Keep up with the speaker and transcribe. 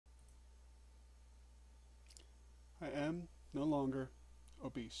I am no longer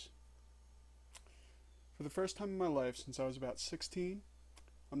obese. For the first time in my life since I was about 16,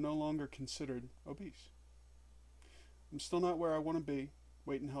 I'm no longer considered obese. I'm still not where I want to be,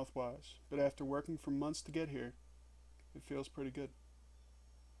 weight and health wise, but after working for months to get here, it feels pretty good.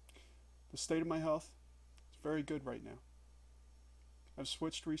 The state of my health is very good right now. I've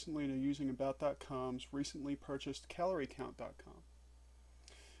switched recently to using About.com's recently purchased CalorieCount.com,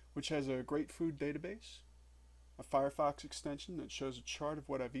 which has a great food database, a Firefox extension that shows a chart of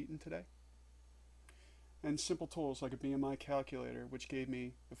what I've eaten today, and simple tools like a BMI calculator, which gave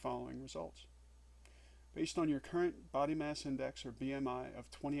me the following results. Based on your current body mass index, or BMI,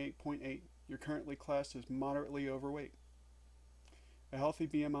 of 28.8, you're currently classed as moderately overweight. A healthy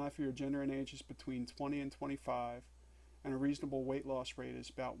BMI for your gender and age is between 20 and 25, and a reasonable weight loss rate is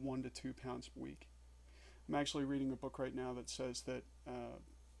about 1 to 2 pounds a week. I'm actually reading a book right now that says that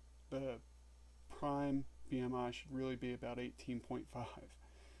the prime BMI should really be about 18.5.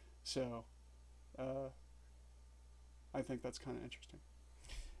 So I think that's kind of interesting.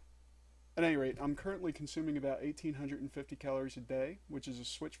 At any rate, I'm currently consuming about 1,850 calories a day, which is a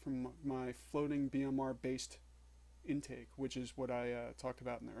switch from my floating BMR based intake, which is what I talked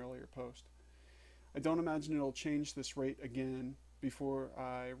about in the earlier post. I don't imagine it'll change this rate again before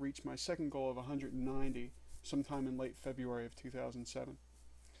I reach my second goal of 190 sometime in late February of 2007.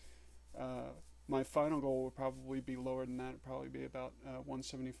 My final goal will probably be lower than that. It'll probably be about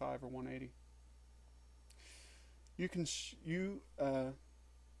 175 or 180. You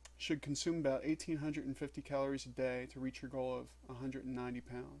should consume about 1,850 calories a day to reach your goal of 190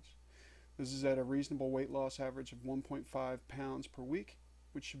 pounds. This is at a reasonable weight loss average of 1.5 pounds per week,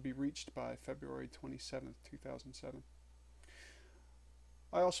 which should be reached by February 27th, 2007.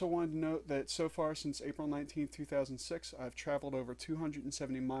 I also wanted to note that so far since April 19th, 2006, I've traveled over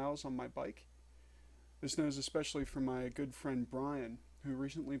 270 miles on my bike. This news especially from my good friend Brian, who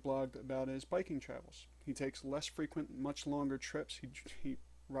recently blogged about his biking travels. He takes less frequent, much longer trips. He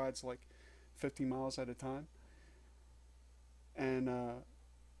rides like 50 miles at a time. And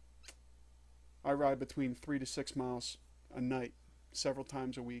I ride between 3 to 6 miles a night, several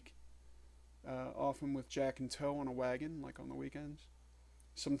times a week, often with Jack in tow on a wagon, like on the weekends,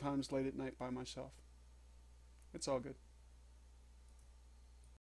 sometimes late at night by myself. It's all good.